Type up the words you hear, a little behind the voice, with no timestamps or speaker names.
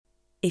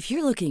If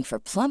you're looking for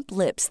plump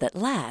lips that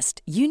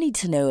last, you need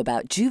to know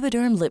about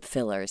Juvederm lip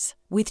fillers.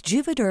 With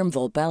Juvederm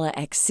Volbella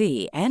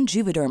XC and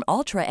Juvederm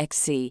Ultra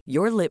XC,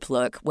 your lip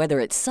look, whether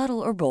it's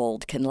subtle or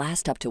bold, can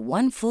last up to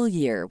 1 full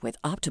year with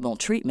optimal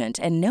treatment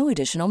and no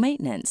additional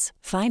maintenance.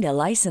 Find a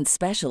licensed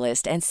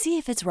specialist and see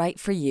if it's right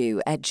for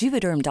you at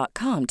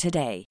Juvederm.com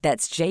today.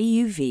 That's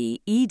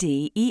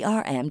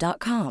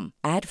JUVEDERM.com.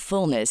 Add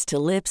fullness to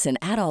lips in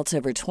adults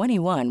over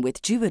 21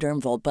 with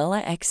Juvederm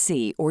Volbella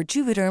XC or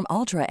Juvederm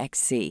Ultra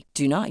XC.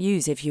 Do not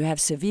use if you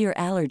have severe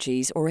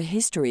allergies or a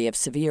history of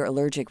severe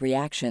allergic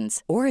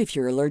reactions, or if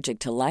you're allergic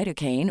to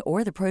lidocaine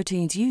or the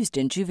proteins used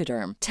in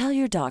Juvederm. Tell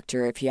your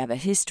doctor if you have a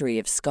history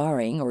of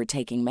scarring or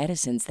taking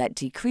medicines that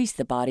decrease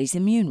the body's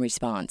immune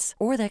response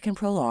or that can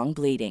prolong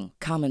bleeding.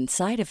 Common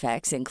side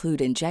effects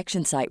include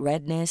injection site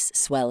redness,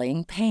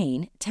 swelling,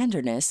 pain,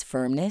 tenderness,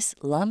 firmness,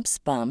 lumps,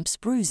 bumps,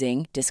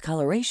 bruising,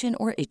 discoloration,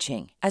 or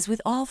itching. As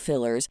with all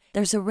fillers,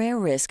 there's a rare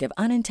risk of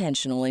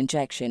unintentional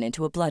injection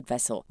into a blood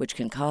vessel, which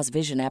can cause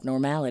vision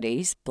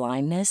abnormalities,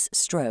 blindness,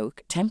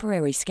 stroke,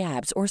 temporary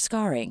scabs, or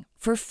scarring.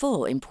 For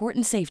full,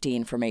 important safety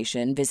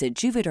information, visit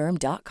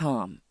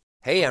Juvederm.com.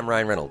 Hey, I'm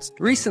Ryan Reynolds.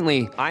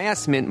 Recently, I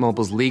asked Mint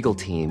Mobile's legal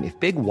team if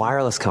big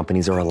wireless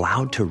companies are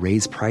allowed to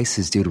raise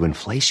prices due to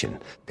inflation.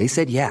 They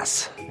said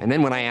yes. And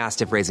then when I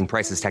asked if raising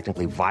prices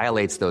technically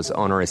violates those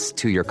onerous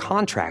 2-year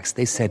contracts,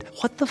 they said,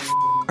 "What the f***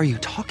 are you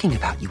talking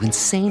about, you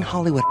insane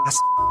Hollywood ass?"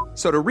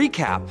 So to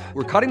recap,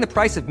 we're cutting the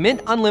price of Mint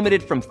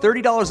Unlimited from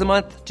 $30 a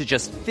month to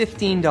just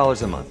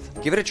 $15 a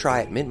month. Give it a try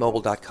at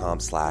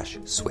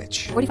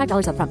mintmobile.com/switch.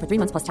 $45 up front for 3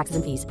 months plus taxes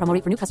and fees. Promo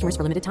rate for new customers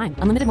for limited time.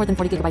 Unlimited more than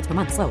 40 gigabytes per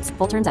month. Slows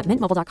full terms at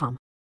mintmobile.com.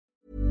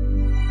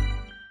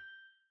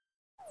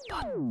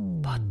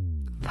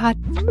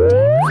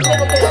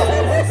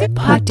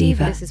 Pod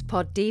Diva. This is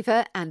Pod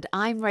Diva, and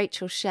I'm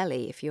Rachel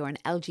Shelley. If you're an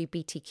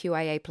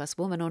LGBTQIA+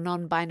 woman or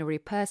non-binary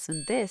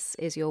person, this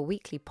is your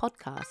weekly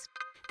podcast.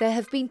 There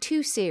have been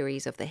 2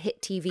 series of the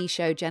hit TV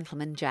show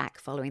Gentleman Jack,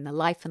 following the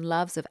life and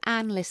loves of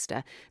Anne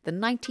Lister, the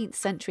 19th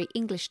century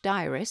English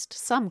diarist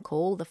some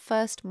call the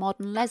first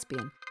modern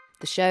lesbian.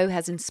 The show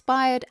has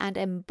inspired and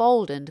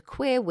emboldened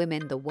queer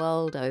women the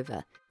world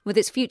over. With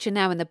its future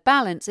now in the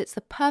balance, it's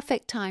the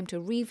perfect time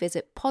to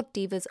revisit Pod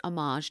Diva's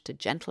homage to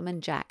Gentleman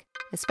Jack,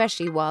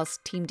 especially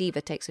whilst Team Diva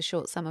takes a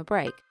short summer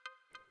break.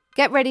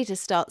 Get ready to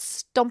start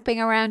stomping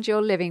around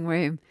your living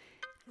room.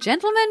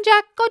 Gentleman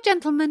Jack, oh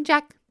Gentleman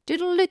Jack.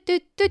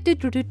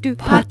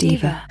 Pod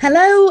Diva.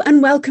 Hello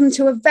and welcome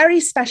to a very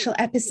special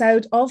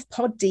episode of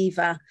Pod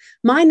Diva.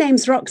 My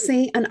name's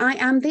Roxy and I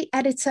am the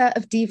editor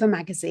of Diva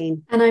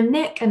magazine. And I'm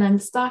Nick and I'm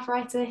the staff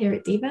writer here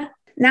at Diva.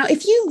 Now,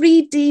 if you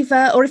read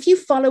Diva or if you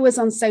follow us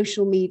on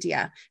social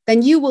media,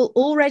 then you will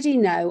already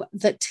know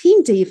that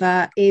Team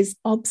Diva is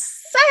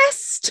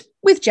obsessed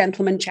with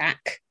Gentleman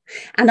Jack.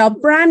 And our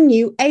brand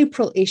new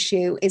April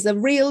issue is a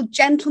real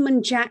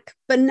Gentleman Jack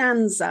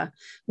bonanza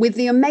with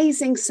the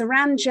amazing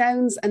Saran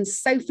Jones and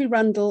Sophie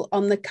Rundle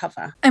on the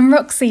cover. And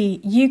Roxy,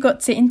 you got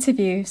to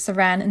interview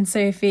Saran and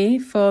Sophie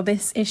for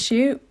this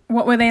issue.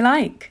 What were they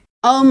like?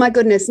 Oh my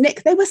goodness,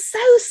 Nick, they were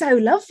so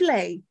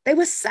lovely. They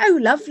were so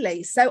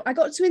lovely. So I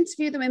got to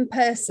interview them in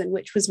person,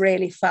 which was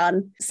really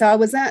fun. So I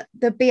was at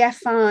the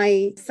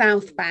BFI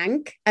South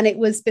Bank and it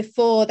was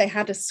before they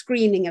had a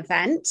screening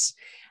event.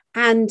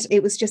 And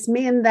it was just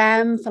me and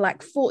them for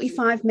like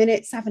 45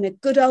 minutes, having a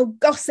good old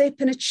gossip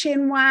and a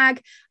chin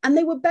wag. And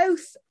they were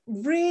both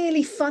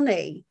really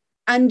funny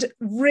and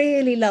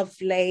really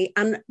lovely.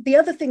 And the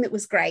other thing that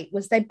was great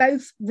was they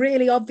both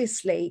really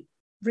obviously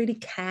really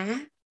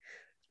care,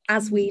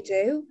 as we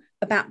do,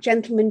 about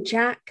Gentleman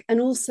Jack and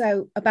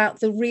also about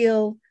the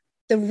real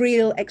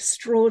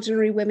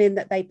extraordinary women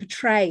that they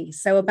portray.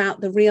 So about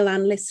the real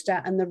Anne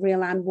Lister and the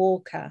real Anne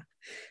Walker.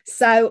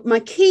 So my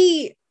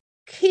key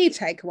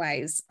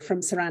takeaways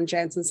from Saran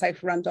Jones and Sophie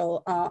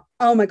Rundle are,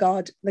 oh my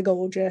God, they're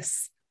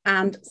gorgeous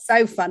and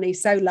so funny,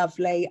 so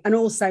lovely. And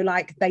also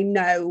like they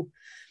know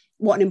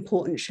what an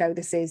important show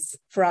this is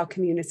for our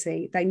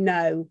community. They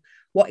know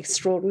what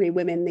extraordinary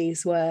women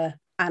these were.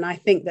 And I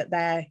think that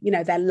they're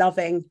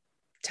loving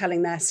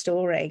telling their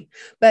story.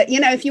 But,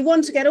 if you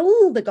want to get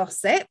all the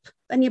gossip,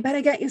 then you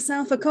better get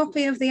yourself a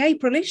copy of the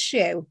April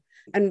issue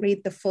and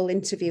read the full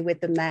interview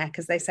with them there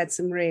because they said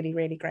some really,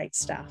 really great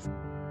stuff.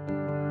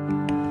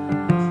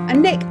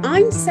 And Nick,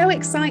 I'm so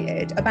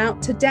excited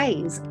about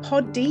today's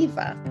Pod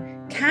Diva.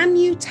 Can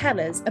you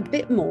tell us a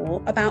bit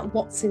more about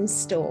what's in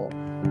store?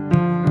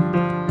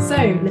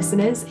 So,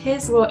 listeners,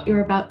 here's what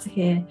you're about to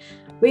hear.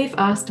 We've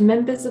asked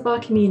members of our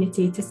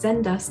community to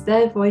send us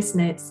their voice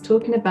notes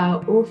talking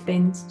about all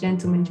things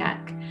Gentleman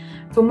Jack,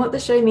 from what the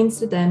show means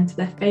to them to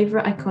their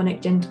favourite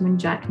iconic Gentleman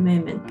Jack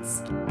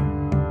moments.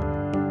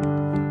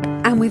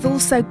 And we've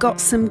also got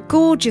some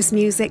gorgeous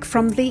music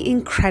from the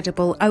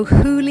incredible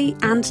O'Hooley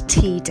and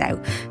Tito,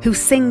 who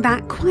sing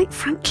that, quite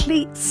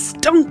frankly,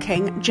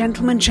 stonking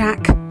Gentleman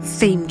Jack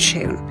theme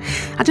tune.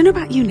 I don't know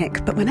about you,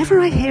 Nick, but whenever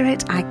I hear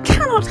it, I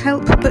cannot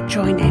help but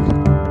join in.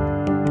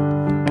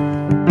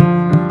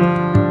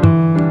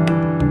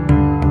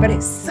 But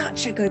it's such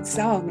such a good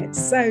song. It's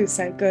so,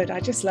 so good. I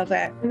just love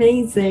it.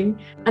 Amazing.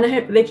 And I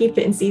hope that they keep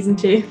it in season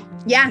 2.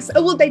 Yes.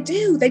 Oh, well, they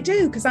do,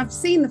 because I've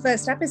seen the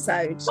first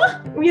episode.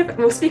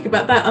 We'll speak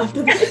about that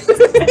after this.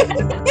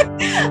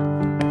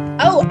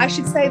 Oh, I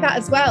should say that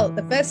as well.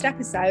 The first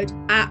episode,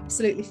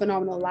 absolutely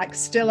phenomenal. Like,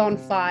 still on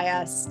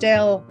fire,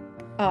 still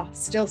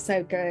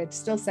so good.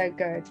 Still so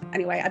good.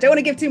 Anyway, I don't want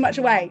to give too much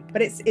away,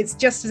 but it's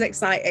just as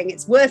exciting.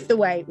 It's worth the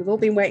wait. We've all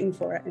been waiting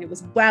for it, and it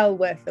was well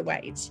worth the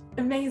wait.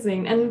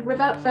 Amazing. And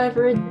without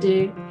further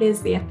ado,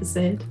 here's the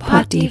episode.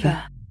 Pod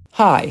Diva.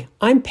 Hi,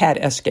 I'm Pat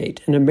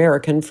Esgate, an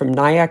American from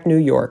Nyack, New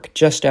York,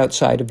 just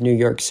outside of New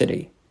York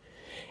City.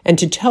 And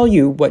to tell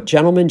you what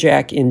Gentleman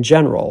Jack in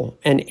general,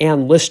 and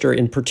Ann Lister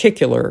in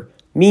particular,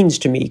 means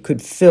to me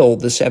could fill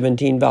the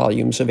 17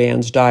 volumes of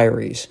Anne's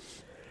diaries.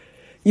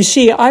 You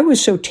see, I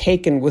was so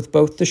taken with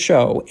both the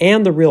show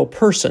and the real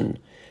person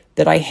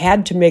that I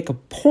had to make a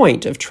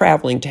point of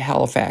traveling to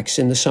Halifax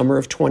in the summer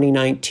of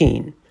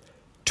 2019.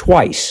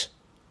 Twice.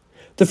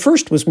 The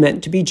first was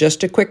meant to be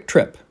just a quick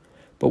trip,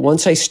 but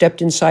once I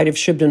stepped inside of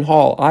Shibden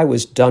Hall, I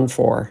was done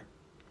for.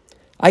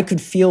 I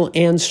could feel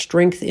Anne's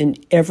strength in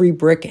every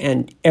brick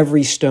and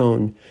every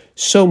stone,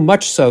 so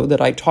much so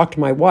that I talked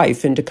my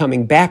wife into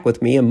coming back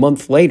with me a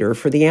month later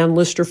for the Ann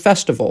Lister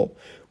Festival,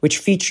 which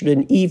featured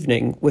an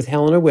evening with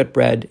Helena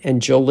Whitbread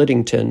and Jill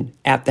Liddington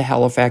at the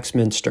Halifax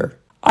Minster.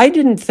 I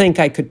didn't think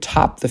I could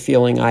top the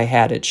feeling I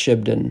had at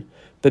Shibden,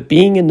 but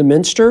being in the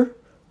Minster,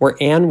 where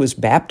Anne was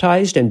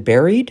baptized and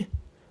buried,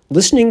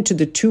 listening to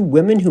the two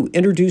women who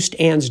introduced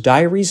Anne's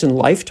diaries and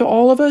life to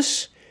all of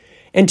us,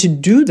 and to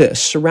do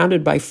this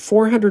surrounded by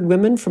 400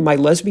 women from my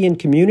lesbian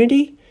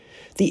community,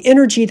 the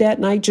energy that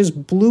night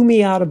just blew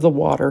me out of the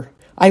water.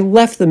 I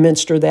left the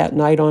Minster that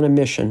night on a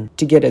mission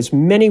to get as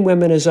many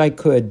women as I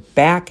could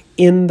back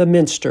in the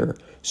Minster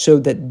so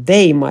that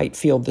they might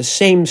feel the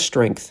same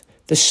strength,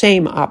 the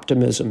same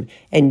optimism,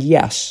 and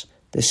yes,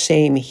 the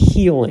same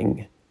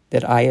healing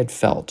that I had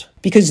felt.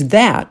 Because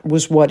that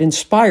was what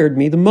inspired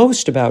me the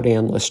most about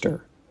Ann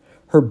Lister,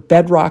 her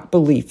bedrock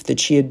belief that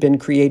she had been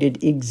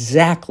created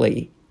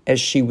exactly as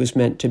she was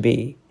meant to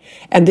be,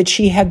 and that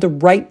she had the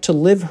right to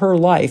live her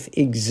life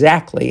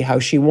exactly how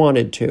she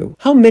wanted to.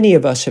 How many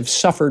of us have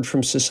suffered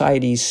from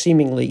society's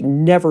seemingly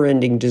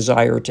never-ending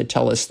desire to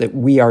tell us that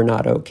we are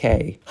not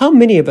okay? How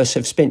many of us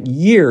have spent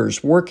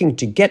years working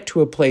to get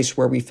to a place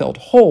where we felt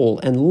whole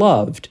and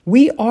loved?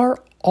 We are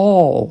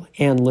all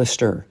Ann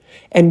Lister,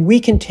 and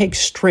we can take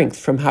strength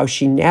from how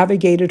she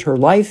navigated her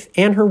life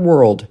and her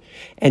world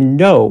and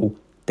know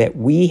that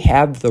we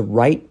have the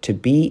right to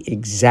be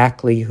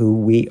exactly who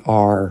we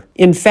are.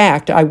 In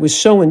fact, I was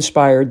so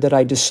inspired that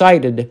I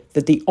decided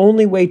that the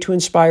only way to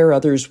inspire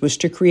others was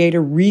to create a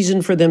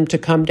reason for them to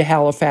come to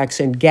Halifax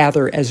and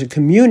gather as a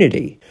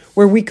community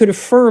where we could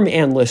affirm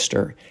Ann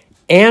Lister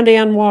and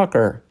Ann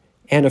Walker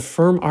and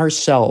affirm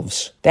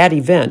ourselves. That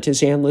event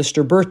is Ann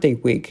Lister Birthday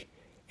Week,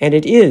 and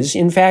it is,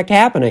 in fact,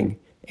 happening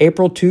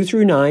April 2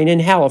 through 9 in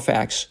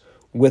Halifax,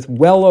 with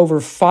well over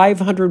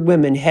 500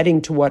 women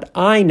heading to what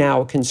I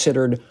now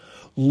considered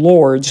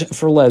Lords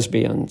for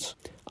Lesbians.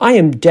 I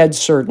am dead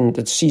certain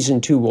that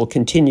Season 2 will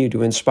continue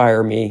to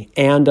inspire me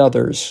and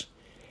others.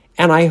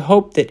 And I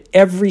hope that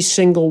every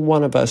single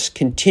one of us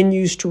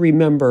continues to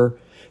remember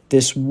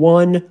this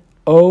one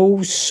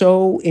oh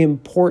so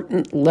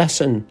important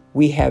lesson.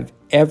 We have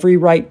every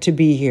right to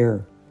be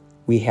here.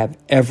 We have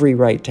every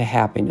right to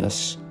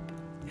happiness.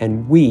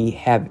 And we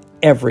have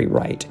every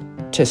right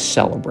to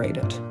celebrate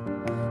it.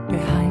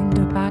 Behind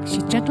her back,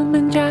 she's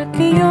Gentleman Jack,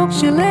 a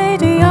Yorkshire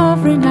lady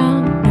of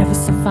renown. Never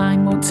so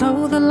fine, won't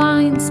toe the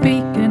line,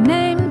 speak her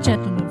name,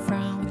 gentleman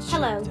frown.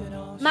 Hello,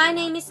 my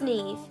name is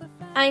Neve.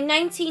 I'm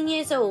 19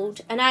 years old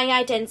and I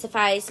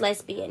identify as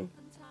lesbian.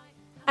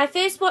 I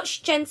first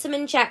watched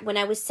Gentleman Jack when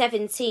I was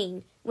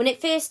 17, when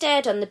it first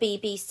aired on the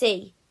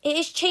BBC. It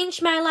has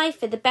changed my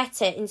life for the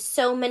better in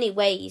so many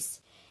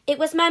ways. It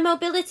was my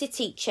mobility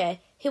teacher,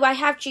 who I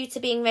have due to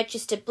being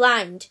registered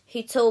blind,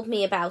 who told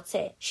me about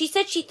it. She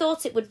said she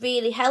thought it would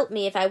really help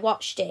me if I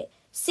watched it.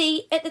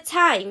 See, at the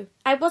time,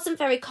 I wasn't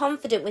very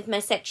confident with my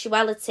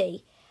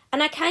sexuality,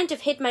 and I kind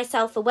of hid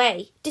myself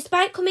away.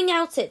 Despite coming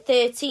out at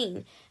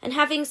 13 and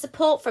having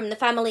support from the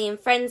family and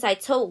friends I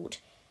told,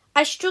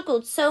 I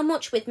struggled so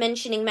much with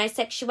mentioning my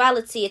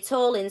sexuality at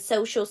all in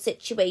social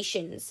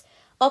situations,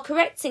 or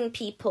correcting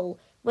people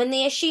when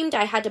they assumed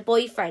I had a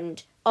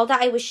boyfriend, or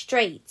that I was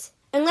straight.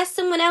 Unless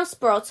someone else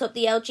brought up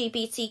the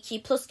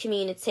LGBTQ+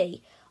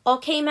 community or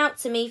came out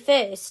to me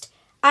first,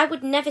 I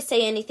would never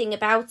say anything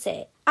about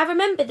it. I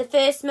remember the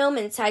first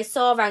moment I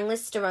saw Ann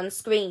Lister on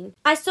screen.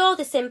 I saw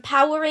this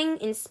empowering,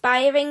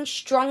 inspiring,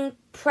 strong,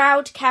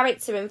 proud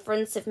character in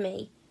front of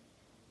me.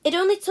 It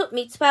only took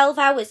me 12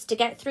 hours to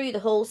get through the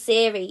whole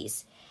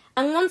series,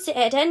 and once it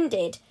had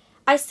ended,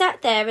 I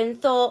sat there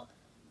and thought,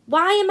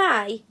 why am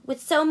I,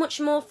 with so much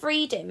more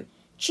freedom,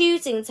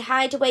 choosing to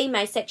hide away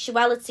my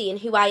sexuality and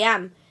who I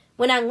am,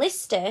 when Ann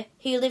Lister,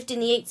 who lived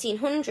in the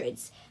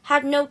 1800s,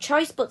 had no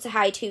choice but to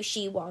hide who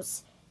she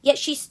was, yet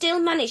she still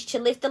managed to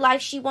live the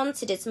life she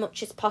wanted as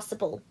much as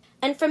possible.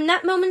 And from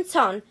that moment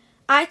on,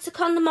 I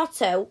took on the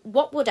motto,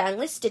 what would Anne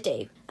Lister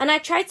do? And I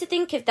try to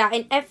think of that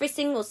in every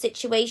single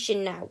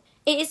situation now.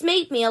 It has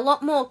made me a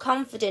lot more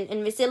confident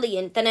and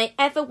resilient than I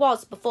ever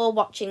was before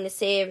watching the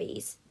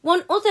series.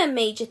 One other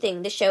major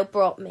thing the show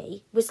brought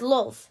me was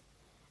love.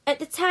 At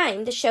the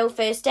time the show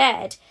first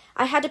aired,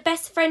 I had a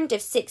best friend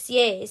of 6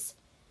 years.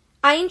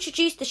 I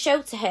introduced the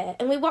show to her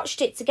and we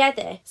watched it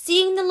together.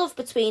 Seeing the love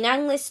between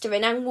Anne Lister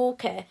and Anne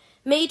Walker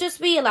made us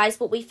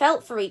realise what we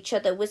felt for each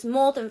other was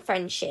more than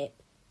friendship,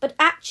 but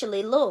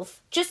actually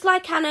love. Just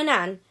like Anne and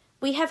Anne,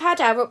 we have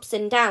had our ups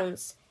and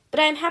downs, but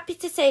I am happy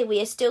to say we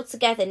are still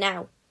together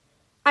now.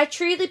 I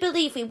truly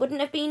believe we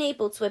wouldn't have been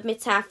able to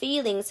admit our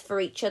feelings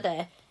for each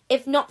other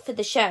if not for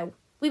the show.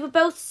 We were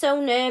both so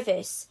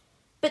nervous.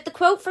 But the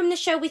quote from the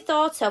show we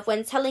thought of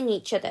when telling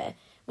each other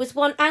was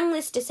one Anne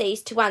Lister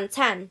says to Aunt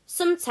Anne.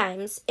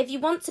 Sometimes, if you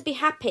want to be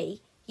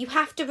happy, you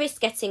have to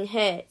risk getting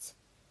hurt.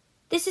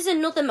 This is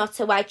another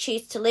motto I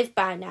choose to live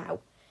by now.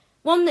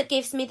 One that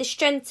gives me the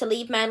strength to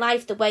lead my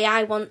life the way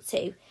I want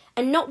to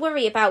and not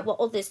worry about what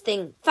others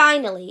think.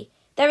 Finally,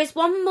 there is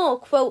one more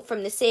quote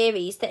from the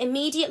series that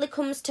immediately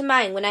comes to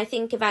mind when I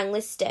think of Anne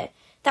Lister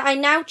that I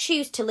now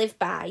choose to live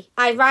by.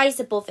 I rise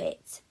above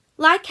it.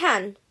 Like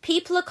Anne,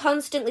 people are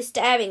constantly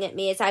staring at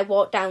me as I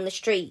walk down the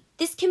street.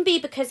 This can be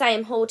because I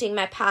am holding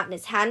my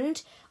partner's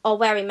hand or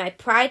wearing my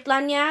Pride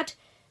lanyard,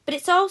 but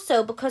it's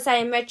also because I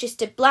am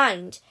registered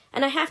blind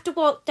and I have to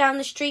walk down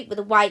the street with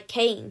a white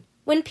cane.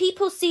 When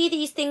people see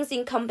these things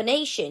in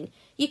combination,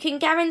 you can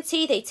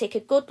guarantee they take a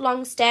good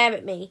long stare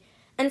at me,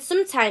 and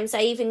sometimes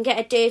I even get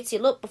a dirty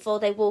look before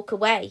they walk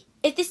away.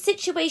 If this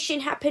situation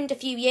happened a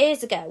few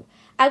years ago,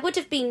 I would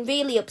have been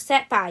really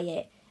upset by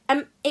it,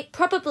 and it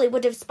probably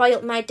would have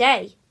spoilt my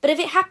day. But if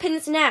it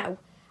happens now,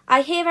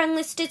 I hear Anne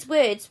Lister's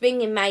words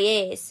ring in my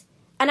ears,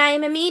 and I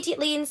am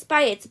immediately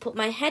inspired to put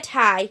my head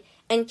high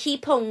and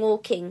keep on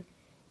walking,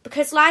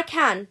 because like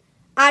Anne,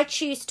 I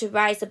choose to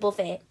rise above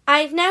it. I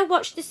have now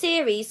watched the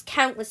series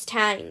countless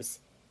times.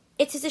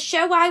 It is a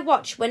show I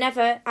watch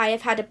whenever I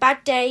have had a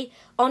bad day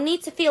or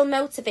need to feel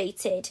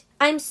motivated.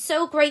 I am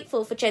so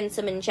grateful for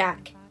Gentleman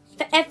Jack,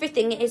 for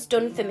everything it has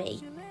done for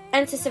me,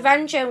 and to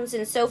Saran Jones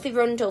and Sophie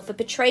Rundle for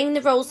portraying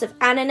the roles of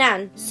Anne and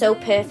Anne so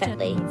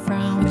perfectly.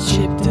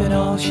 Shipped it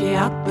all, she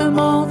had them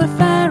all. The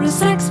fairest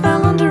sex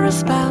fell under a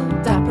spell.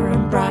 Dapper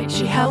and bright,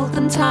 she held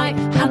them tight.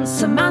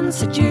 Handsome man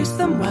seduced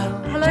them well.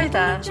 Hello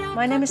there,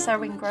 my name is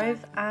Sarah Wingrove,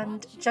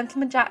 and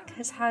Gentleman Jack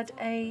has had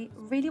a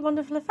really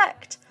wonderful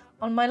effect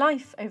on my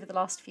life over the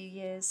last few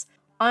years.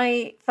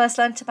 I first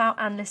learnt about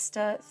Anne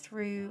Lister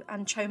through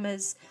Anne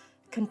Choma's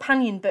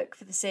companion book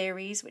for the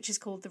series, which is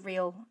called The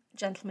Real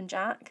Gentleman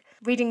Jack.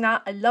 Reading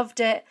that, I loved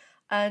it,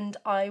 and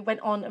I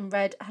went on and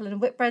read Helena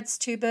Whitbread's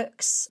 2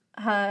 books,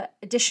 her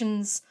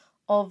editions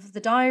of the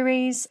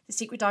diaries, The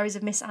Secret Diaries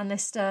of Miss Anne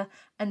Lister,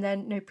 and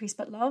then No Priest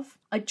But Love.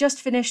 I just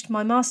finished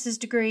my master's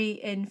degree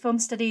in film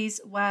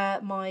studies,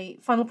 where my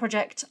final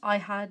project I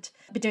had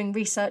been doing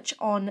research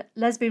on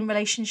lesbian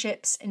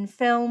relationships in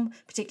film,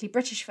 particularly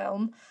British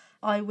film.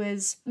 I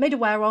was made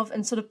aware of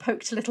and sort of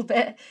poked a little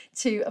bit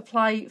to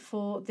apply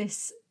for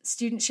this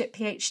studentship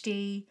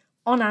PhD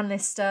on Anne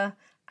Lister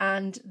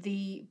and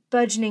the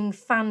burgeoning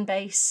fan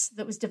base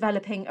that was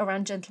developing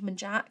around Gentleman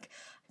Jack.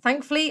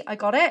 Thankfully, I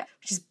got it,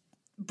 which is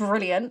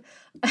brilliant.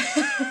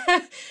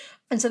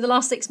 And so the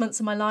last 6 months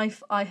of my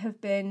life, I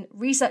have been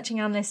researching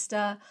Anne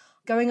Lister,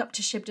 going up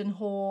to Shibden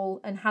Hall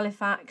and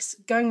Halifax,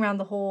 going around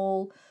the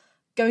hall,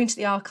 going to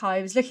the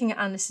archives, looking at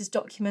Anne Lister's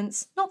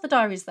documents, not the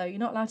diaries though, you're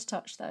not allowed to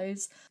touch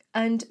those,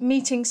 and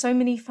meeting so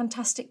many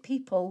fantastic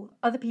people,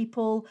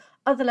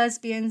 other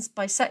lesbians,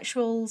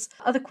 bisexuals,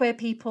 other queer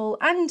people,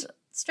 and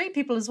straight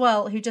people as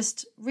well, who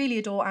just really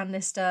adore Anne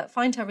Lister,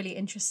 find her really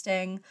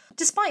interesting.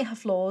 Despite her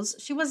flaws,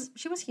 she was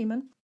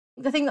human.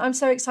 The thing that I'm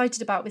so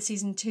excited about with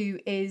season 2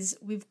 is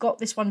we've got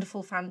this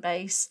wonderful fan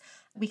base.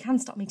 We can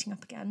start meeting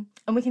up again,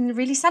 and we can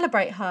really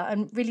celebrate her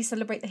and really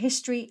celebrate the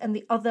history and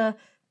the other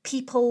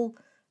people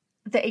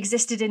that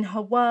existed in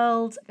her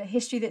world, the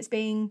history that's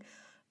being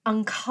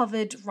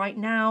uncovered right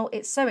now.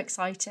 It's so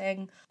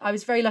exciting. I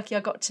was very lucky I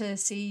got to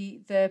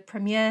see the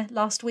premiere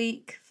last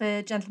week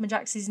for Gentleman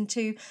Jack season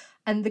 2,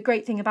 and the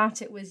great thing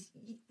about it was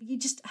you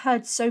just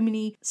heard so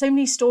many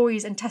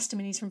stories and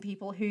testimonies from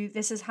people who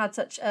this has had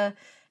such a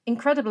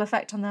incredible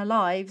effect on their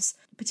lives,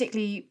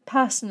 particularly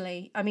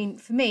personally. I mean,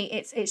 for me,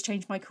 it's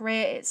changed my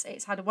career.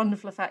 It's had a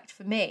wonderful effect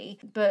for me,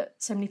 but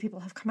so many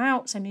people have come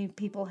out, so many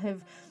people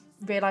have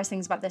realised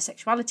things about their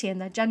sexuality and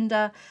their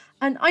gender,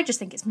 and I just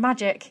think it's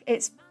magic.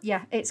 It's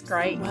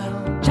great.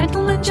 Well,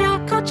 Gentleman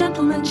Jack, oh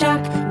Gentleman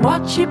Jack,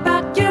 watch your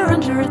back, you're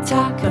under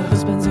attack. The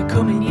husbands are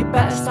coming, you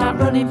better start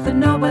running, for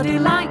nobody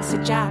likes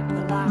a Jack.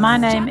 My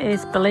name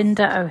is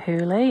Belinda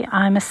O'Hooley.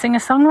 I'm a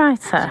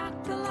singer-songwriter.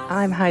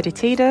 I'm Heidi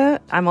Tida.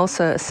 I'm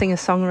also a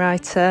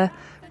singer-songwriter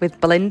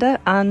with Belinda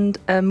and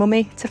a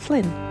mummy to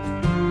Flynn.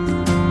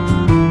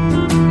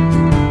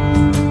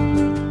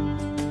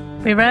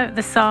 We wrote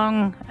the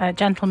song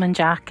Gentleman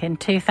Jack in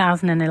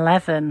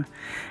 2011.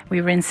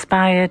 We were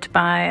inspired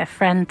by a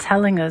friend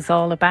telling us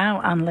all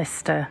about Anne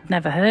Lister.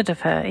 Never heard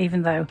of her,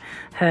 even though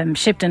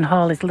Shibden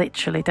Hall is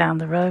literally down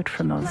the road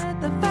from us.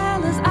 The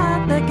fellas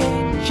at the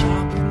game,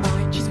 sharp of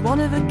mind, she's one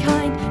of a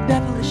kind,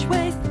 devilish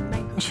ways.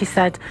 She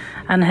said,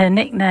 and her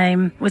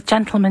nickname was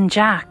Gentleman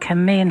Jack,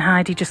 and me and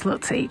Heidi just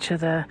looked at each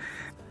other.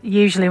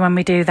 Usually when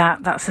we do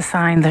that, that's a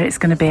sign that it's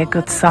going to be a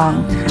good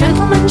song.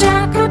 Gentleman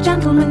Jack, oh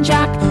Gentleman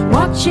Jack,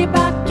 watch your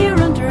back, you're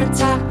under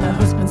attack. The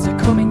husbands are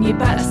coming, you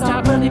better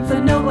start running, for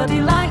nobody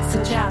likes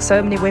a Jack.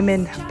 So many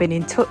women have been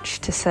in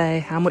touch to say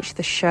how much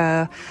the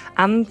show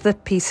and the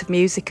piece of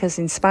music has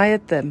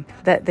inspired them,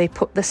 that they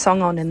put the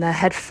song on in their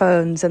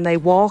headphones and they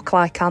walk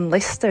like Anne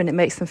Lister and it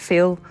makes them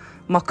feel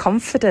more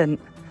confident.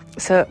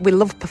 So we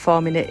love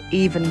performing it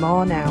even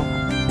more now.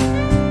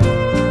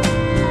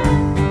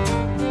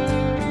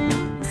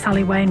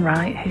 Sally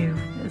Wainwright, who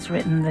has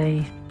written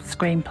the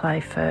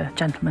screenplay for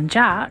Gentleman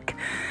Jack,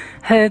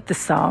 heard the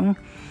song,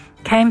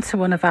 came to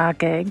one of our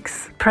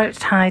gigs,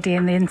 approached Heidi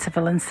in the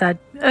interval and said,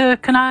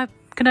 can I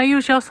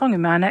use your song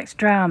in my next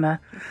drama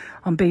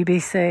on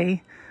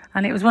BBC?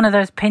 And it was one of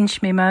those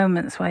pinch me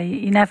moments where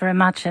you never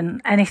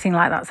imagine anything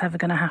like that's ever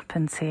going to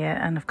happen to you.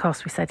 And of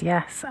course we said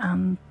yes,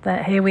 and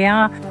here we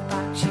are.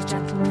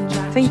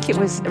 I think it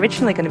was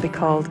originally going to be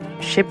called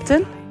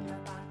Shibden,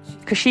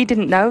 because she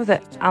didn't know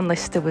that Anne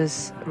Lister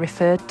was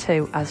referred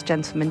to as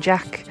Gentleman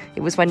Jack.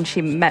 It was when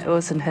she met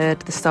us and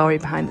heard the story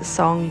behind the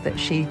song that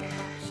she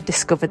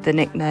discovered the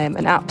nickname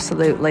and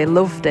absolutely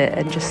loved it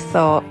and just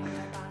thought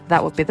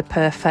that would be the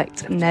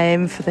perfect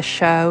name for the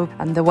show,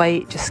 and the way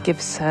it just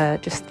gives her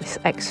just this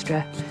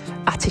extra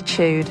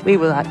attitude. We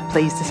were like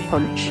pleased as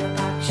punch.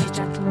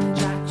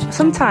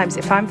 Sometimes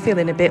if I'm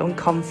feeling a bit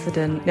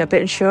unconfident, a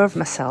bit unsure of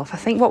myself, I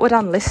think, what would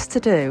Anne Lister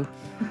do?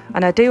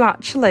 And I do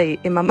actually,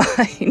 in my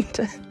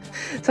mind,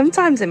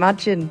 sometimes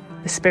imagine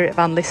the spirit of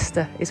Anne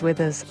Lister is with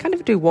us. Kind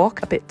of do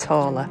walk a bit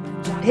taller.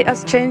 It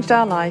has changed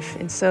our life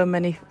in so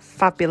many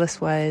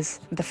fabulous ways.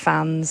 The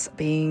fans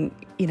being,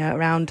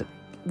 around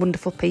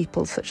wonderful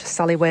people such as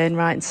Sally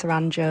Wainwright and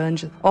Saran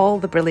Jones, all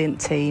the brilliant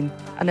team.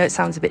 I know it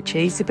sounds a bit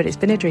cheesy, but it's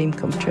been a dream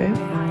come true.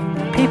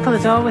 People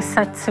had always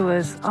said to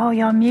us,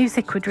 your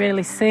music would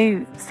really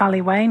suit Sally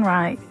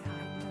Wainwright.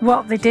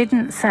 What they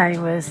didn't say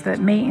was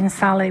that meeting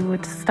Sally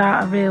would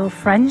start a real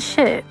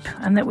friendship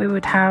and that we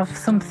would have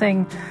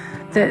something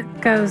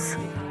that goes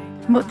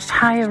much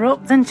higher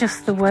up than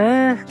just the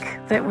work,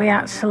 that we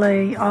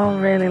actually all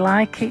really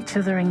like each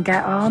other and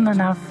get on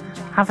and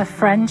have a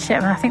friendship.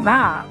 And I think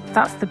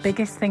that's the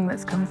biggest thing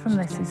that's come from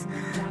this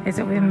is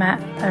that we met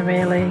a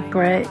really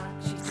great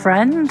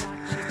friend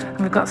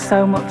and we've got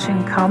so much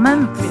in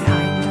common.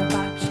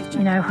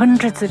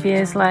 Hundreds of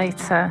years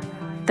later,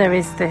 there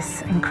is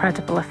this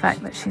incredible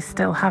effect that she's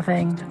still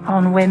having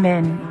on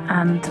women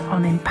and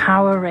on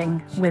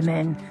empowering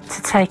women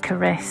to take a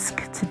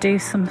risk, to do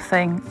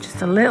something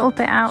just a little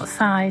bit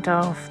outside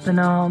of the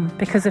norm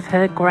because of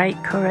her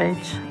great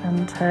courage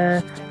and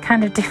her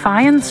kind of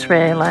defiance,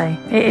 really.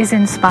 It is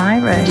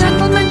inspiring.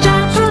 Gentleman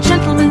Jack, oh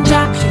Gentleman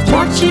Jack,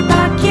 watch your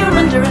back, you're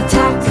under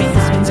attack. The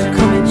husbands are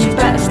coming, you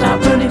better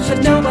start running, for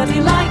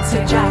nobody likes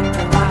a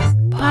Jack.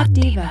 Pod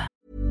Diva.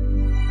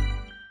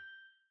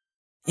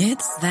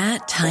 It's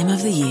that time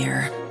of the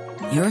year.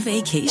 Your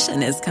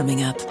vacation is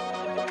coming up.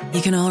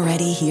 You can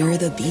already hear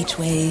the beach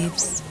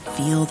waves,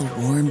 feel the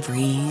warm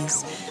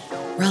breeze,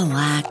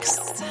 relax,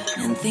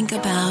 and think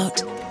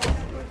about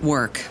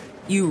work.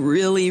 You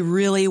really,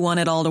 really want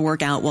it all to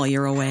work out while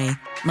you're away.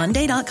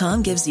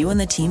 Monday.com gives you and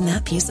the team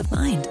that peace of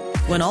mind.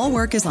 When all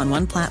work is on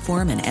one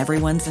platform and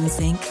everyone's in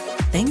sync,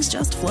 things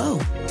just flow.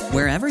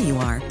 Wherever you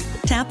are,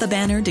 tap the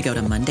banner to go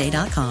to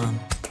Monday.com.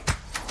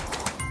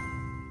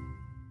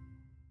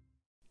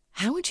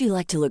 How would you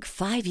like to look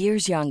 5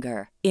 years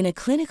younger? In a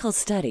clinical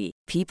study,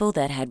 people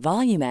that had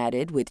volume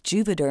added with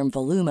Juvederm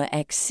Voluma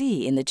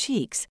XC in the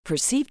cheeks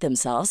perceived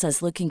themselves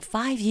as looking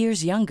 5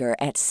 years younger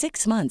at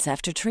 6 months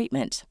after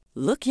treatment.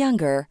 Look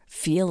younger,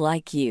 feel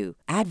like you.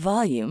 Add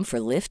volume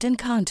for lift and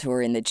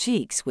contour in the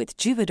cheeks with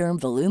Juvederm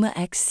Voluma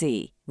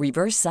XC.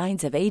 Reverse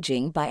signs of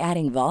aging by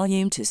adding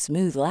volume to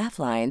smooth laugh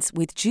lines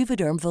with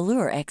Juvederm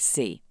Volure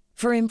XC.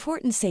 For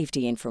important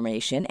safety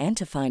information and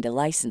to find a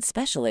licensed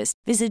specialist,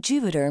 visit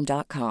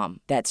Juvederm.com.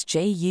 That's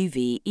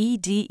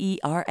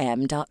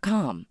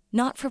JUVEDERM.com.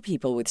 Not for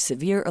people with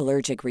severe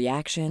allergic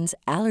reactions,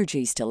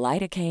 allergies to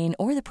lidocaine,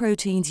 or the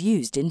proteins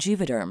used in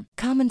Juvederm.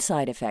 Common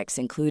side effects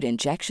include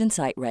injection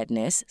site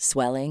redness,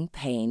 swelling,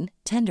 pain,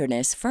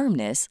 tenderness,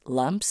 firmness,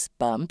 lumps,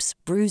 bumps,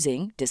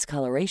 bruising,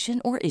 discoloration,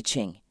 or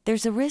itching.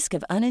 There's a risk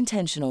of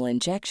unintentional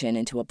injection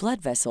into a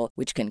blood vessel,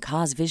 which can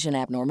cause vision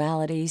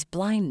abnormalities,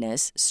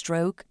 blindness,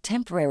 stroke,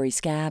 temporary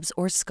scabs,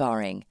 or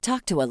scarring.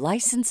 Talk to a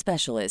licensed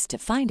specialist to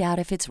find out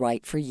if it's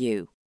right for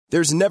you.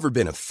 There's never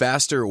been a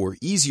faster or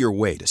easier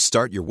way to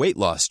start your weight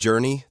loss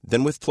journey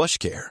than with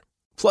PlushCare.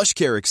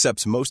 PlushCare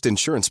accepts most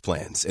insurance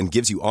plans and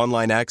gives you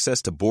online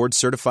access to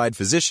board-certified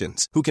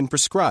physicians who can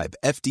prescribe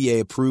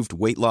FDA-approved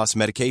weight loss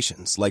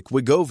medications like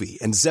Wegovy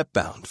and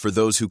Zepbound for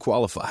those who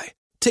qualify.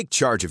 Take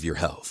charge of your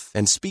health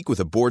and speak with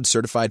a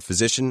board-certified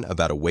physician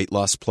about a weight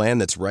loss plan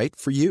that's right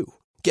for you.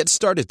 Get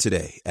started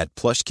today at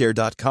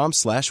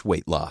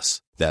plushcare.com/weight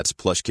loss. That's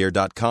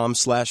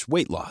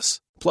plushcare.com/weight loss.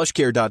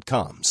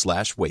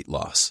 plushcare.com/weight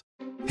loss.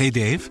 Hey,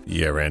 Dave.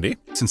 Yeah, Randy.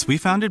 Since we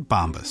founded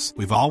Bombas,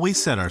 we've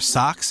always said our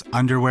socks,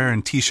 underwear,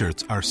 and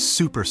T-shirts are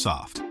super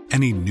soft.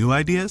 Any new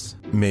ideas?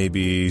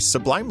 Maybe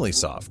sublimely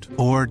soft.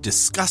 Or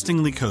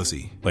disgustingly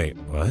cozy. Wait,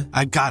 what?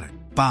 I got it.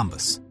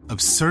 Bombas.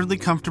 Absurdly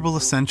comfortable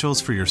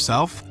essentials for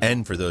yourself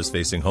and for those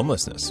facing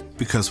homelessness.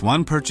 Because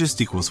one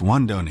purchased equals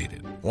one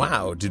donated.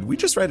 Wow, did we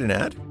just write an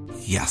ad?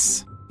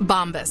 Yes.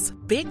 Bombas.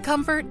 Big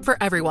comfort for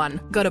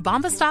everyone. Go to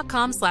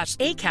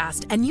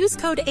bombas.com/ACAST and use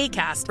code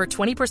ACAST for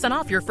 20%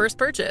 off your first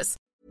purchase.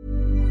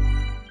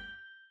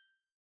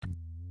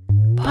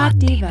 Pod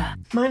Diva.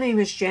 My name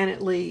is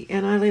Janet Lee,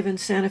 and I live in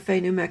Santa Fe,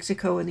 New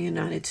Mexico in the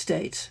United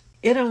States.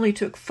 It only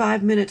took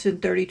 5 minutes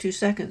and 32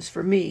 seconds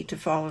for me to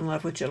fall in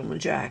love with Gentleman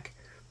Jack.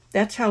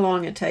 That's how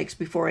long it takes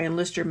before Ann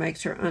Lister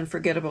makes her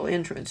unforgettable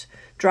entrance,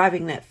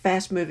 driving that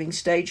fast-moving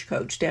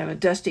stagecoach down a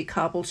dusty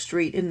cobbled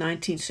street in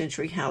 19th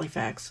century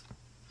Halifax.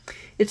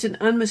 It's an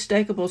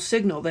unmistakable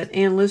signal that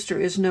Ann Lister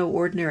is no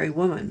ordinary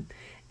woman,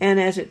 and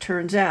as it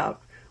turns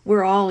out,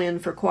 we're all in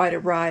for quite a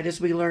ride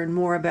as we learn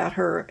more about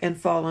her and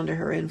fall under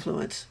her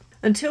influence.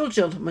 Until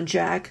Gentleman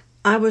Jack,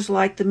 I was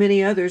like the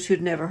many others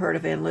who'd never heard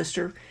of Ann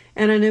Lister,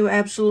 and I knew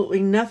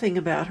absolutely nothing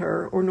about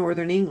her or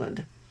Northern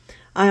England.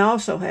 I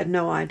also had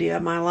no idea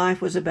my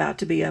life was about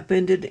to be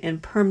upended and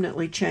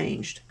permanently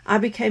changed. I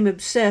became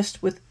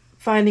obsessed with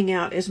finding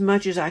out as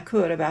much as I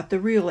could about the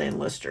real Ann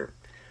Lister.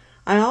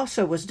 I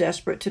also was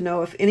desperate to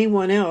know if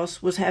anyone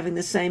else was having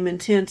the same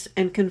intense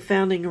and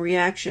confounding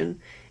reaction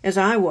as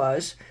I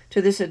was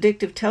to this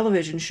addictive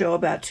television show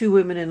about two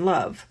women in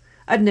love.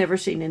 I'd never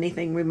seen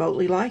anything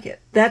remotely like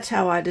it. That's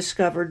how I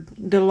discovered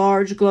the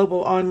large global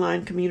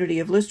online community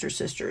of Lister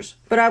sisters.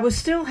 But I was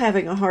still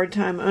having a hard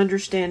time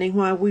understanding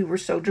why we were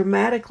so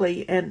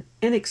dramatically and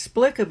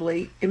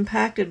inexplicably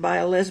impacted by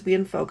a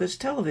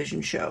lesbian-focused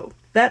television show.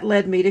 That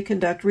led me to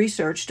conduct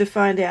research to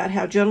find out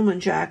how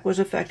Gentleman Jack was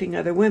affecting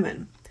other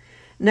women.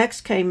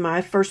 Next came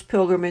my first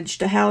pilgrimage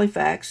to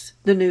Halifax,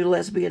 the new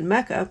lesbian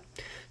Mecca,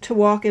 to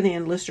walk in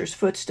Ann Lister's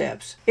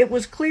footsteps. It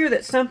was clear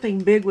that something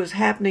big was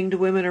happening to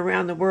women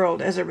around the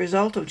world as a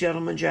result of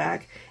Gentleman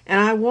Jack, and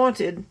I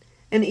wanted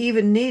and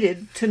even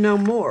needed to know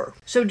more.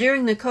 So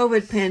during the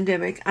COVID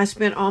pandemic, I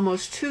spent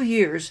almost 2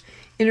 years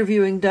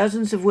interviewing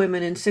dozens of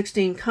women in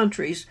 16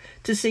 countries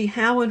to see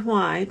how and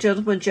why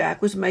Gentleman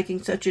Jack was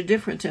making such a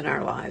difference in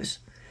our lives.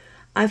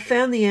 I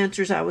found the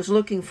answers I was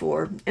looking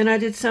for, and I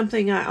did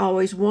something I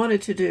always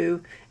wanted to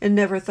do and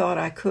never thought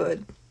I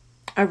could.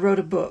 I wrote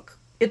a book.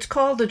 It's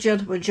called The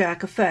Gentleman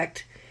Jack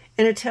Effect,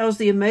 and it tells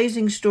the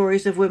amazing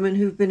stories of women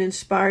who've been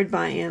inspired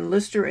by Ann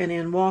Lister and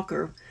Ann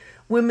Walker,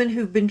 women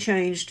who've been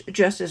changed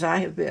just as I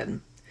have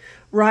been.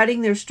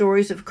 Writing their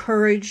stories of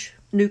courage,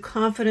 new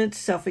confidence,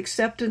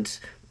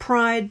 self-acceptance,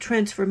 pride,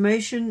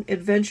 transformation,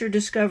 adventure,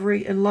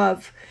 discovery, and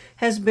love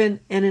has been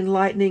an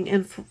enlightening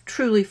and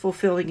truly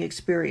fulfilling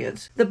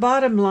experience. The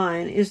bottom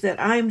line is that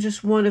I am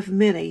just one of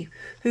many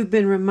who've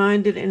been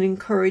reminded and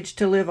encouraged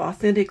to live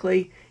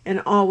authentically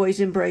and always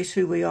embrace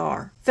who we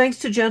are. Thanks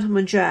to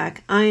Gentleman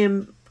Jack, I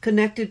am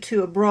connected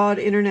to a broad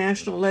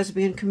international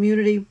lesbian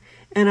community,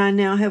 and I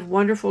now have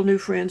wonderful new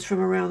friends from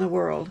around the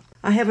world.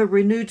 I have a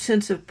renewed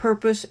sense of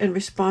purpose and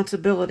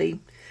responsibility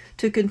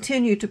to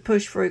continue to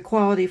push for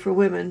equality for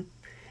women,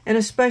 and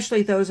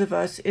especially those of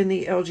us in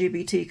the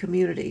LGBT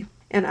community.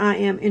 And I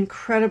am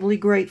incredibly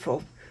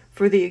grateful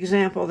for the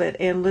example that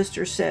Ann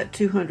Lister set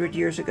 200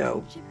 years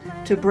ago,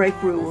 to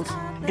break rules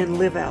and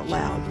live out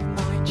loud.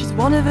 She's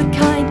one of a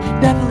kind,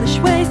 devilish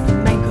ways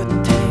that men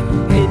couldn't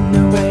tame. Hidden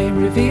away,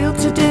 revealed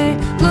today,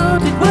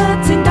 loaded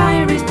words in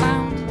diaries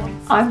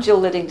found. I'm Jill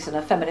Liddington,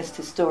 a feminist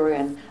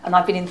historian, and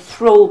I've been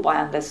enthralled by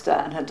Ann Lister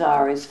and her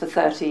diaries for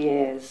 30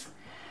 years.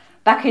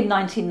 Back in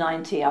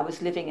 1990, I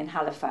was living in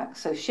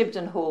Halifax, so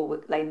Shibden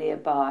Hall lay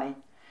nearby.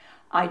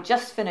 I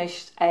just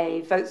finished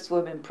a Votes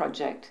for Women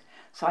project,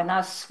 so I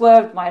now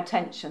swerved my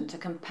attention to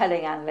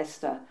compelling Ann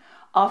Lister.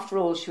 After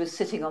all, she was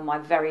sitting on my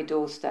very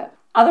doorstep.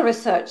 Other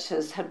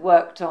researchers had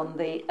worked on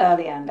the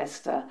early Ann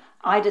Lister.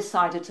 I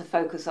decided to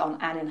focus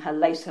on Ann in her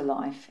later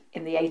life,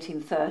 in the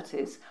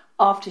 1830s,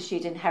 after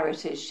she'd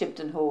inherited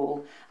Shibden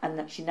Hall and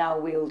that she now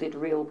wielded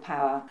real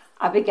power.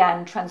 I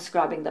began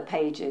transcribing the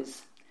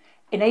pages.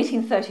 In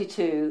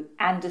 1832,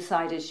 Anne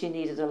decided she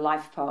needed a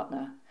life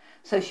partner,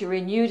 so she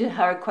renewed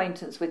her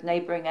acquaintance with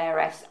neighbouring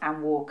heiress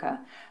Anne Walker,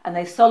 and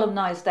they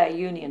solemnised their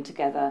union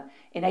together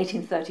in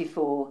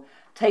 1834,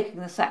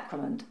 taking the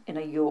sacrament in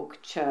a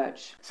York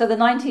church. So the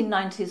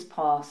 1990s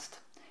passed.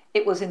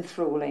 It was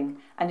enthralling,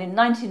 and in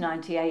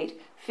 1998,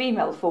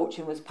 Female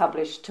Fortune was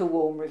published to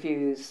warm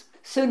reviews.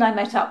 Soon I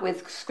met up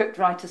with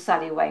scriptwriter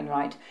Sally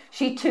Wainwright.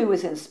 She too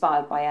was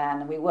inspired by Anne,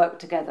 and we worked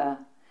together.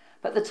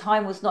 But the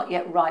time was not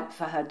yet ripe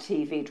for her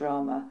TV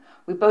drama.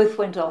 We both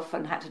went off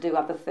and had to do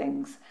other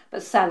things,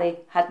 but Sally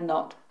had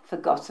not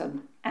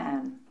forgotten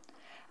Anne.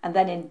 And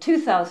then in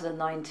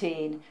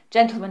 2019,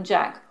 Gentleman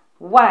Jack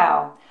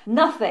Wow,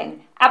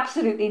 nothing,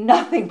 absolutely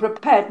nothing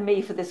prepared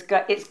me for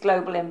its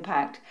global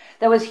impact.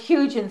 There was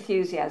huge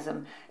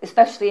enthusiasm,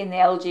 especially in the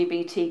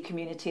LGBT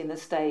community in the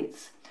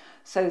States.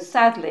 So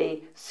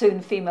sadly,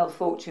 soon female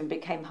fortune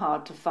became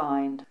hard to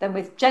find. Then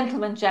with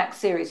Gentleman Jack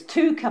Series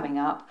 2 coming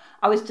up,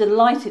 I was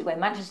delighted when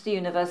Manchester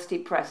University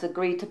Press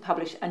agreed to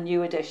publish a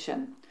new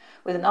edition,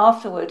 with an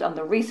afterword on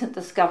the recent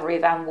discovery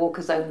of Anne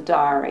Walker's own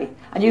diary.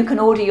 And you can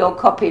order your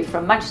copy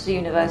from Manchester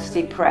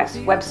University Press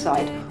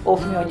website or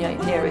from your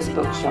nearest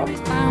bookshop.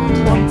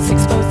 Once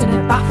exposed in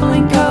a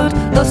baffling code,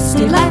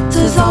 lusty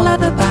letters all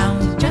leather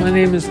bound. My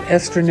name is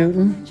Esther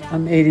Newton.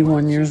 I'm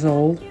 81 years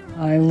old.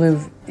 I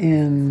live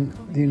in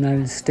the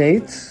United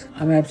States.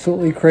 I'm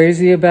absolutely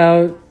crazy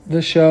about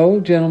the show,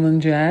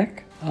 Gentleman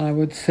Jack. I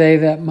would say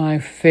that my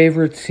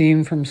favorite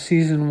scene from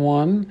season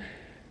 1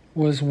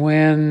 was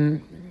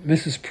when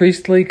Mrs.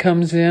 Priestley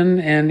comes in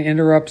and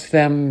interrupts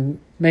them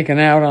making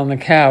out on the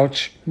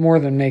couch, more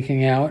than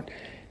making out.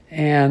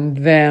 And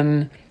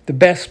then the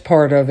best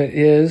part of it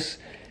is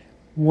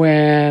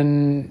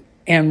when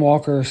Anne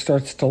Walker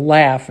starts to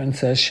laugh and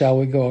says, "Shall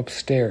we go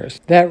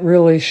upstairs?" That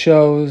really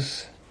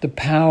shows the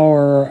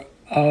power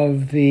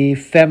of the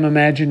femme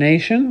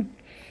imagination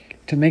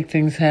to make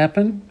things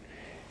happen.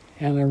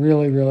 And I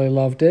really, really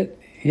loved it.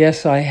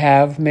 Yes, I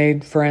have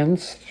made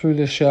friends through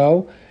the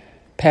show.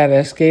 Pat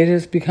Esgate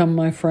has become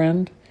my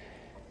friend.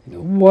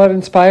 What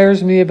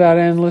inspires me about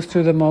Ann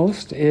Lister the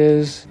most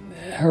is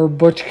her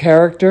butch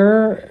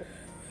character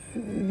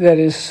that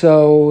is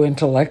so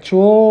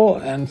intellectual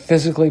and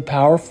physically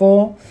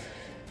powerful.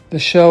 The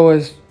show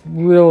is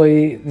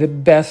really the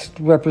best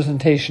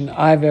representation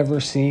I've ever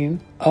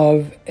seen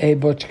of a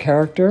butch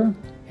character,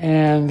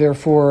 and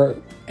therefore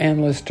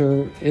Ann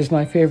Lister is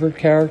my favorite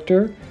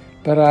character,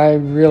 but I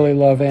really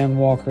love Anne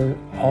Walker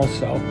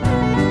also.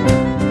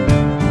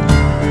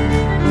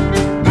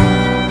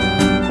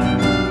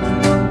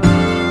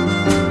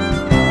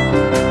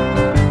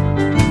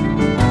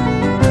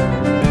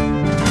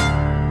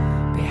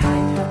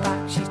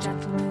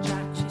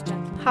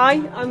 Hi,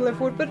 I'm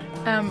Liv Woodward.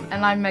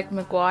 And I'm Meg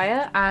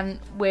Maguire, and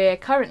we're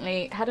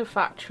currently head of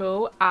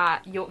factual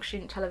at York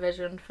Student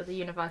Television for the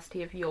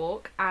University of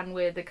York, and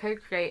we're the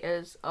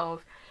co-creators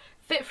of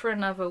Fit for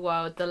Another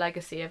World, the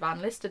Legacy of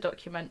Ann Lister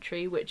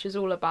documentary, which is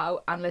all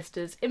about Ann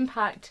Lister's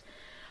impact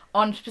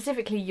on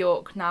specifically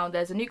York. Now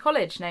there's a new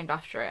college named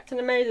after it. It's an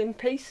amazing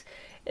piece.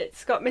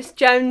 It's got Miss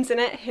Jones in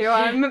it, who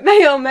I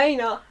may or may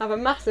not have a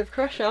massive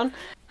crush on.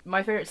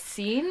 My favourite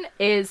scene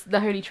is the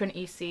Holy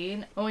Trinity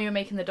scene. When we were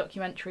making the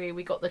documentary,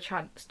 we got the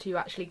chance to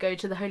actually go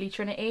to the Holy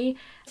Trinity.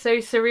 So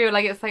surreal,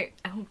 like it's like,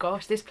 oh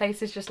gosh, this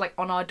place is just like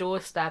on our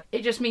doorstep.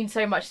 It just means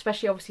so much,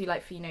 especially obviously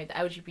like for, you know, the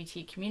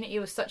LGBT community. It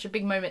was such a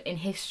big moment in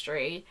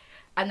history.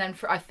 And then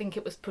I think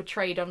it was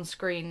portrayed on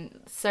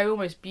screen so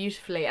almost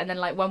beautifully. And then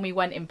like when we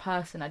went in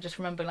person, I just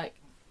remember like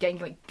getting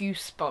like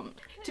goosebumps.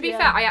 To be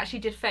fair, I actually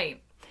did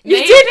faint. You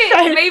did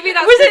faint? Maybe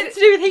that's... Was it to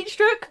do with heat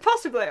stroke?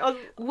 Possibly. Or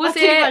was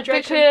it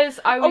because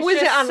I was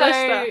just so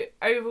Lister?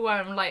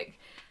 Overwhelmed, like,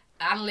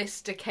 Ann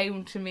Lister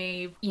came to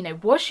me, you know,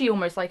 was she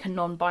almost like a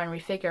non-binary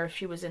figure if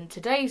she was in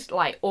today's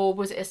light, or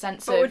was it a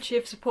sense of... But would she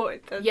have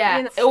supported the...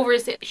 Yeah, or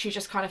is it she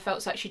just kind of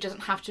felt like she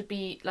doesn't have to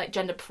be, like,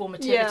 gender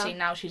performativity,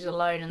 now she's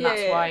alone, and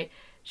that's why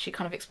she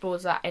kind of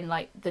explores that in,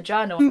 like, the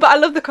journal. But I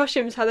love the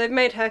costumes, how they've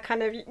made her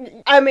kind of,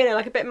 I mean,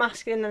 like a bit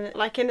masculine, and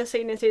like in the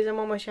scene in season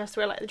 1 where she has to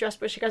wear like the dress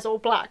but she goes all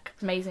black.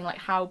 It's amazing like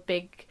how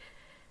big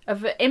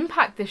of an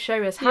impact this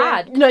show has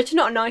had. You know, she's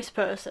not a nice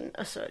person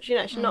as such, you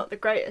know, she's not the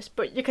greatest,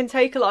 but you can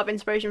take a lot of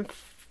inspiration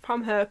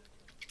from her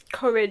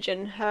courage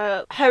and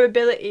her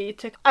ability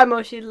to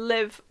emotionally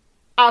live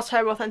as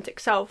her authentic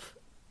self.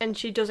 And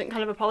she doesn't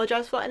kind of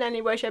apologise for that in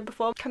any way, shape or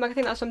form. I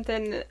think that's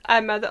something that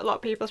a lot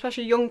of people,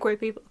 especially young queer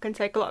people, can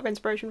take a lot of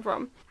inspiration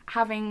from.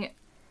 Having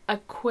a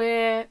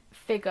queer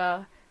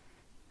figure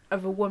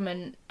of a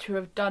woman to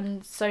have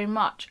done so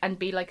much and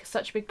be like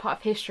such a big part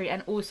of history,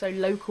 and also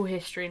local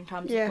history in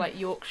terms of like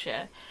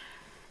Yorkshire,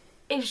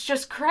 it's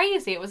just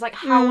crazy. It was like,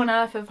 how on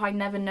earth have I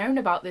never known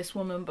about this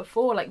woman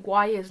before? Like,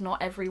 why is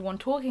not everyone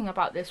talking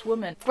about this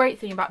woman? Great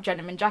thing about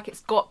Gentleman Jack,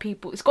 it's got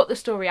the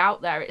story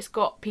out there, it's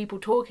got people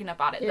talking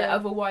about it that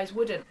otherwise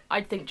wouldn't.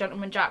 I think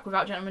Gentleman Jack,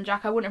 without Gentleman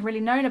Jack, I wouldn't have really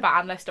known about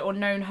Ann Lister or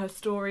known her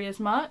story as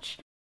much.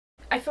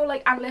 I feel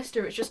like Ann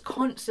Lister is just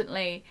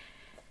constantly,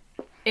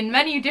 in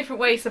many different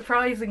ways,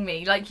 surprising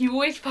me. Like, you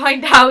always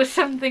find out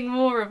something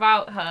more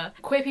about her.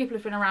 Queer people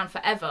have been around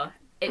forever.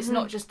 It's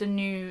not just a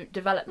new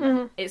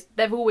development.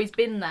 They've always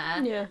been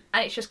there. Yeah.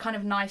 And it's just kind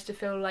of nice to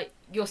feel like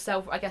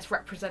yourself, I guess,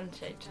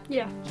 represented.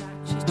 Yeah.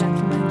 She's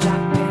Gentleman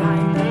Jack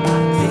behind her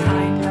back,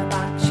 behind her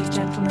back. She's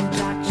Gentleman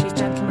Jack, she's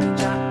Gentleman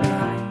Jack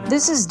behind her.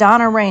 This is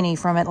Donna Rainey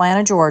from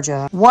Atlanta,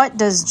 Georgia. What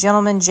does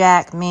Gentleman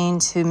Jack mean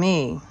to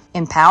me?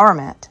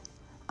 Empowerment.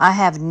 I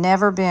have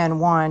never been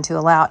one to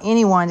allow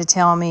anyone to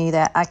tell me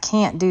that I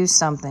can't do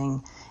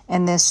something.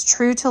 And this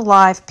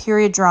true-to-life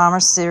period drama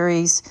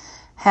series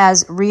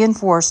has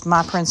reinforced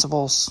my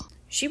principles.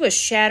 She was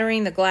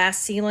shattering the glass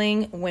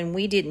ceiling when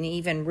we didn't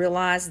even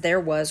realize there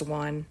was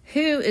one.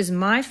 Who is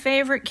my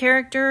favorite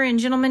character in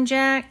Gentleman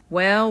Jack?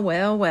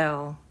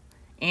 Well.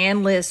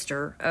 Ann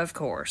Lister, of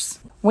course.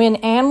 When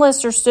Ann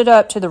Lister stood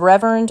up to the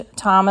Reverend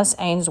Thomas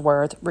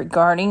Ainsworth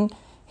regarding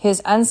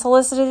his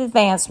unsolicited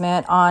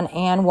advancement on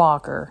Ann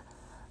Walker,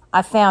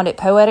 I found it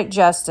poetic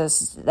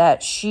justice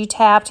that she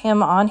tapped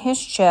him on his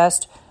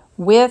chest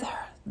with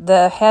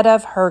the head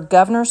of her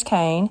governor's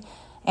cane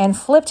and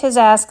flipped his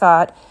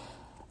ascot,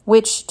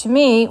 which to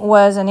me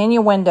was an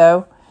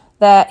innuendo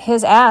that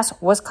his ass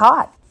was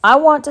caught. I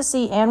want to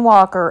see Ann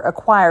Walker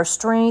acquire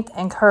strength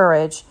and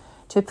courage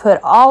to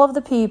put all of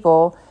the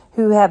people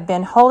who have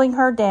been holding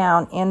her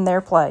down in their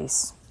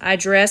place. I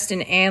dressed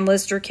an Ann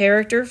Lister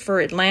character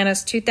for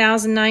Atlanta's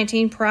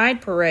 2019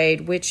 Pride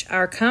Parade, which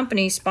our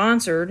company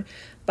sponsored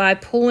by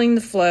pulling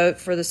the float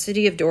for the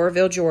city of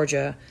Doraville,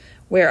 Georgia,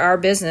 where our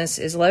business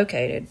is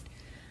located.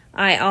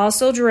 I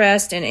also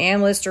dressed an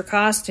Ann Lister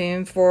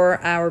costume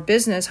for our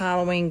business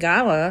Halloween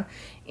Gala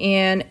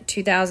in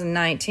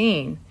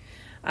 2019.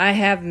 I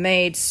have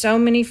made so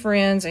many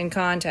friends and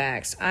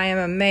contacts. I am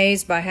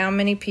amazed by how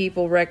many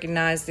people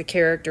recognize the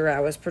character I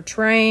was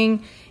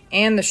portraying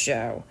and the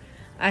show.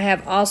 I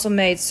have also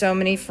made so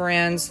many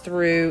friends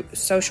through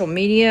social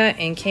media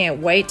and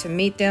can't wait to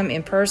meet them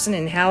in person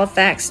in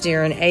Halifax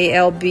during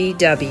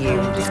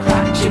ALBW. Just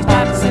crack your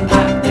backs and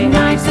pack the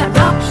knives and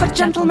out for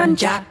Gentleman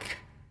Jack.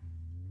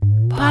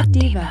 Pod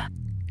Diva.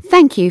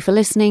 Thank you for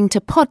listening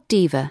to Pod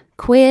Diva,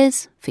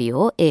 Queers for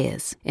Your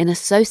Ears, in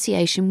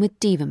association with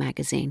Diva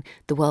Magazine,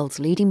 the world's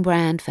leading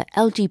brand for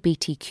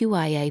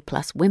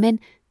LGBTQIA+ women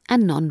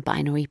and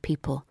non-binary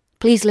people.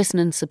 Please listen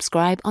and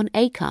subscribe on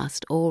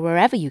Acast or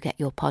wherever you get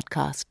your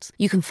podcasts.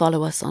 You can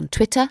follow us on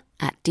Twitter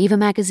 @Diva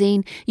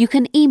Magazine. You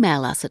can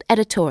email us at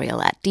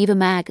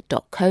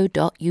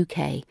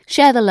editorial@divamag.co.uk.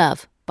 Share the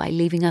love by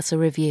leaving us a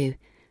review.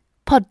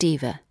 Pod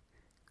Diva,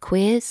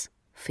 Queers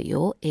for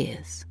Your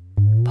Ears.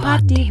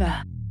 Pod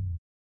Diva.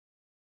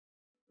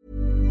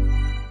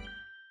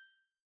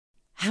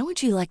 How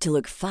would you like to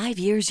look 5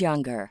 years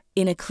younger?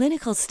 In a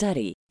clinical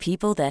study,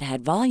 people that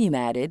had volume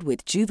added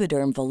with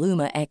Juvederm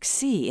Voluma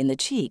XC in the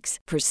cheeks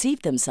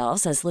perceived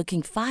themselves as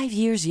looking 5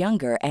 years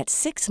younger at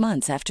 6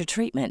 months after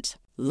treatment.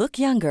 Look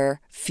younger,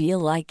 feel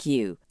like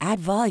you. Add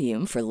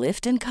volume for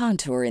lift and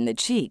contour in the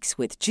cheeks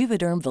with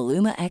Juvederm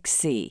Voluma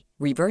XC.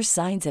 Reverse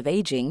signs of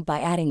aging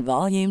by adding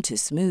volume to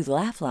smooth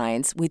laugh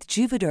lines with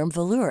Juvederm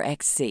Volure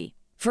XC.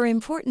 For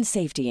important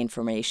safety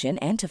information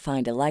and to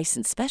find a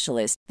licensed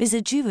specialist,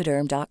 visit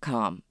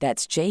Juvederm.com.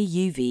 That's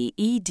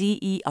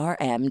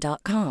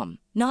JUVEDERM.com.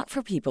 Not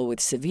for people with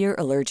severe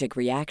allergic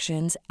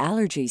reactions,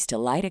 allergies to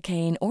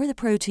lidocaine, or the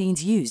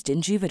proteins used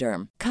in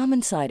Juvederm.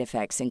 Common side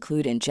effects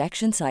include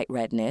injection site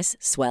redness,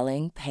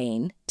 swelling,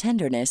 pain,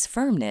 tenderness,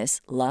 firmness,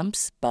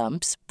 lumps,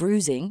 bumps,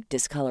 bruising,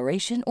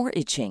 discoloration, or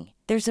itching.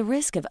 There's a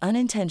risk of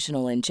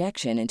unintentional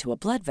injection into a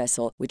blood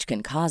vessel, which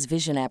can cause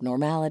vision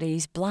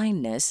abnormalities,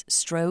 blindness,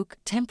 stroke,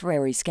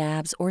 temporary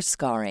scabs, or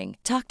scarring.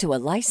 Talk to a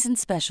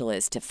licensed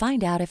specialist to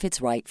find out if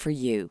it's right for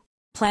you.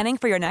 Planning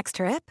for your next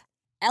trip?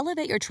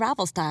 Elevate your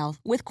travel style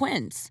with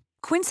Quince.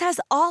 Quince has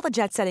all the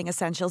jet-setting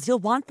essentials you'll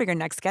want for your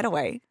next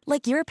getaway,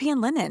 like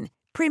European linen,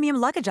 premium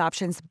luggage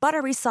options,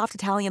 buttery soft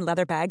Italian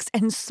leather bags,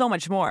 and so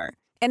much more.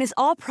 And is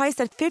all priced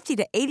at 50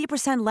 to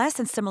 80% less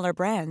than similar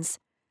brands.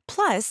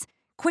 Plus,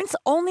 Quince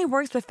only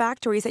works with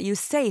factories that use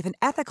safe and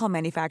ethical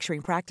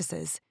manufacturing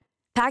practices.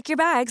 Pack your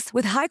bags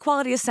with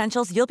high-quality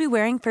essentials you'll be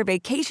wearing for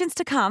vacations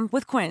to come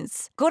with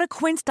Quince. Go to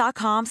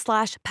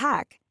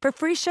quince.com/pack for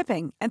free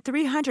shipping and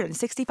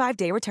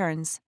 365-day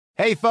returns.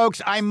 Hey,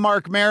 folks, I'm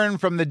Mark Maron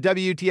from the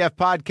WTF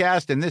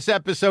Podcast, and this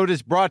episode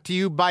is brought to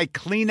you by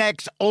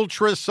Kleenex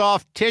Ultra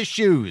Soft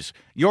Tissues,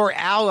 your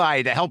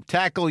ally to help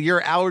tackle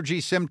your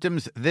allergy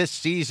symptoms this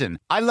season.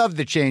 I love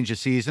the change of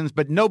seasons,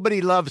 but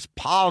nobody loves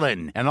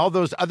pollen and all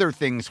those other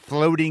things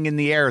floating in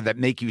the air that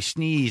make you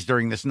sneeze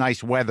during this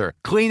nice weather.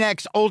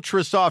 Kleenex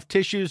Ultra Soft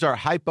Tissues are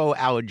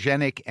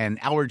hypoallergenic and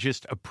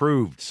allergist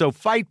approved, so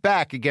fight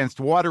back against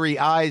watery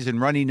eyes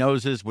and runny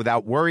noses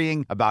without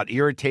worrying about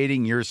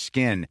irritating your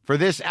skin. For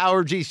this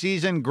allergy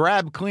season,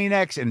 grab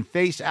Kleenex and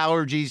face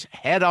allergies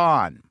head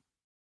on.